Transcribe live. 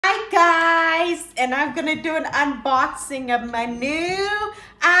and I'm gonna do an unboxing of my new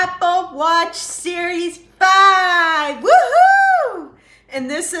Apple Watch Series 5. Woohoo! And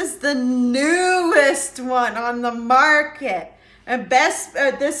this is the newest one on the market. And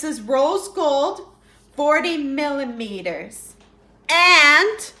this is rose gold, 40 millimeters.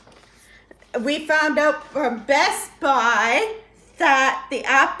 And we found out from Best Buy that the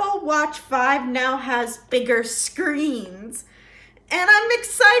Apple Watch 5 now has bigger screens. And I'm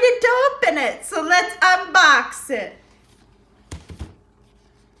excited to open it. So let's unbox it.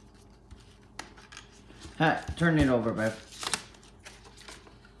 Turn it over, babe.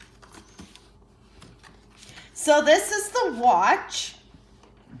 So this is the watch.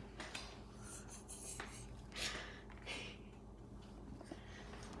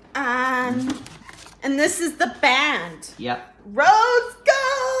 And this is the band. Yep. Rose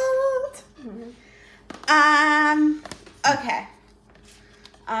gold. Okay.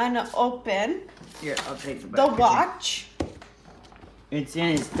 I'm gonna open Here, I'll take the watch. It's in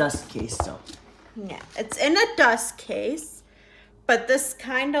its dust case, so. Yeah, it's in a dust case, but this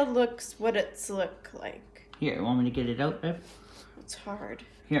kind of looks what it's look like. Here, you want me to get it out, babe? It's hard.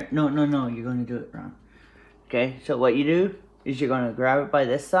 Here, no, you're going to do it wrong. Okay, so what you do is you're going to grab it by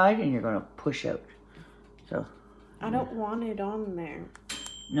this side and you're going to push out. So. I don't want it on there.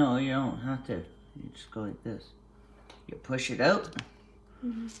 No, you don't have to. You just go like this. You push it out.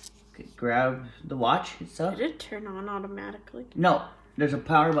 Okay, grab the watch itself. Did it turn on automatically? No, there's a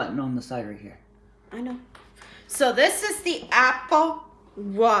power button on the side right here. I know. So this is the Apple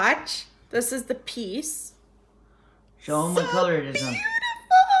Watch. This is the piece. Show them what color it is on.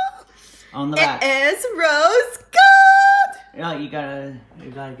 On the It back. is rose gold. No, you gotta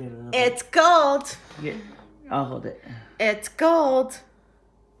get a little bit. It's gold. Yeah, I'll hold it. It's gold.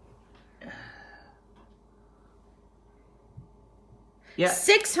 Yeah.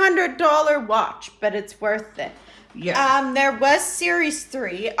 $600 watch, but it's worth it. Yeah. There was Series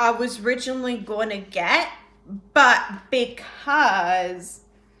 3 I was originally going to get, but because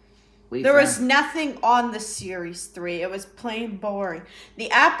there was nothing on the Series 3, it was plain boring. The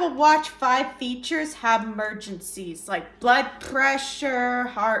Apple Watch 5 features have emergencies like blood pressure,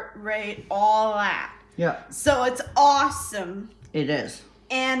 heart rate, all that. Yeah. So it's awesome. It is.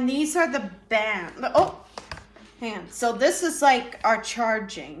 And these are the band. Oh, hang on. So this is like our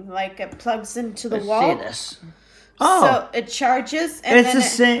charging. Like it plugs into the wall. See this. Oh. So it charges. And It's the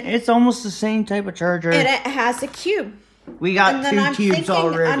same. It's almost the same type of charger. And it has a cube. We got And then 2 I'm cubes thinking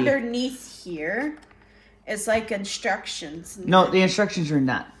already. underneath here is like instructions. No, the instructions are in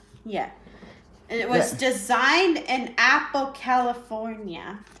that. Yeah. And it was designed in Apple,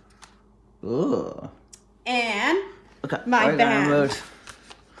 California. Ooh. And Okay. my we're gonna band. move.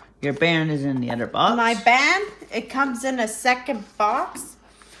 Your band is in the other box. My band, it comes in a second box,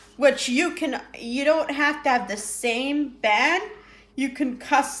 which you don't have to have the same band. You can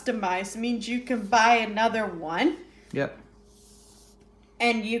customize. It means you can buy another one. Yep.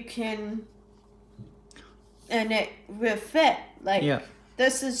 And you can, and it will fit. Like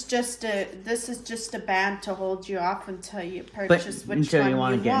this is just a band to hold you off until you purchase which one you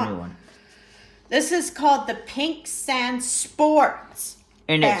want to get a new one. This is called the Pink Sand Sports.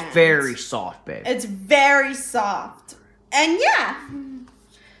 And band. it's very soft, babe. It's very soft. And yeah.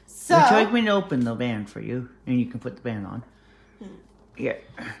 So would you like me to open the band for you? And you can put the band on. Yeah.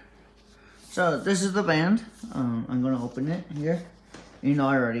 So this is the band. I'm going to open it here. You know,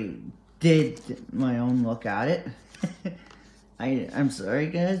 I already did my own look at it. I'm sorry,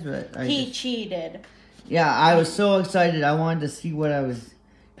 guys, but he cheated. Yeah, I was so excited. I wanted to see what I was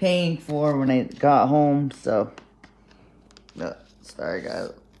paying for when I got home. So, sorry,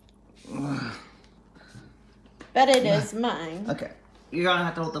 guys. But it is mine. Okay, you're gonna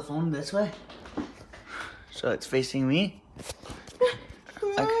have to hold the phone this way, so it's facing me.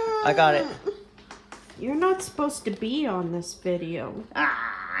 I got it. You're not supposed to be on this video.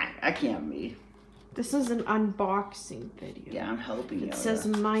 I can't be. This is an unboxing video. Yeah, I'm helping you. It says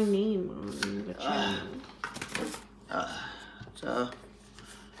my name on the channel. So,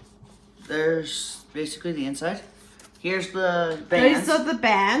 there's basically the inside. Here's the bands. These are the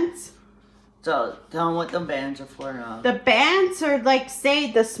bands. So, tell them what the bands are for now. The bands are like,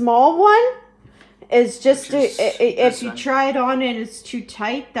 say, the small one is just, if you try it on and it's too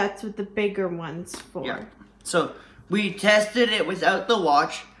tight, that's what the bigger one's for. Yeah. So, we tested it without the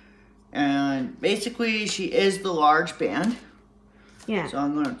watch. And basically, she is the large band. Yeah. So,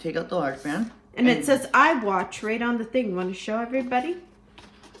 I'm going to take out the large band. And it says iWatch right on the thing. Want to show everybody?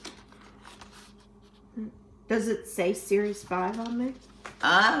 Does it say Series 5 on there?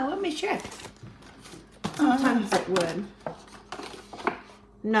 Let me check. Sometimes it would.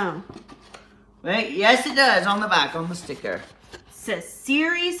 No. Wait, yes it does on the back, on the sticker. It says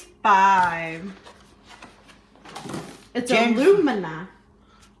Series 5. It's Gen- Illumina.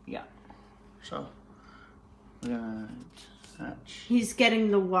 Yeah. So, we're gonna attach. He's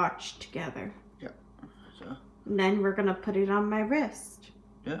getting the watch together. Yeah. So, And then we're gonna put it on my wrist.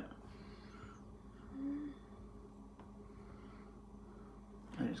 yeah.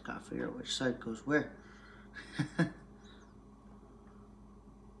 I just gotta figure out which side goes where.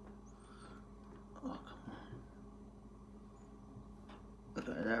 Oh, come on.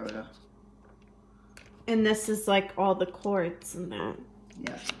 Okay, there we go. And this is like all the cords and that.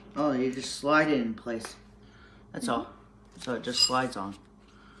 Yeah. Oh, you just slide it in place. That's all. So it just slides on.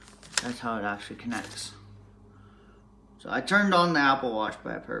 That's how it actually connects. So I turned on the Apple Watch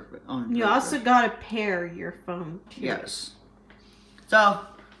by purpose. You also gotta pair your phone too. Yes. So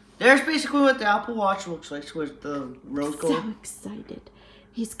there's basically what the Apple Watch looks like with the rose gold. So excited.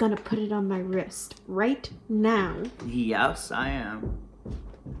 He's gonna put it on my wrist right now. Yes, I am.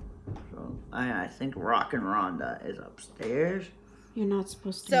 So I think Rockin' Rhonda is upstairs. You're not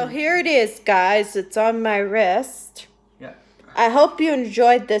supposed to. So here it is, guys. It's on my wrist. Yeah. I hope you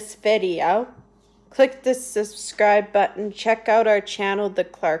enjoyed this video. Click the subscribe button. Check out our channel, The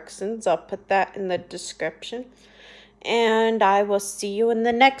Clarksons. I'll put that in the description. And I will see you in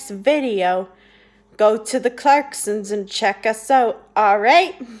the next video. Go to The Clarksons and check us out. All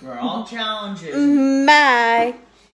right? For all challenges. Bye.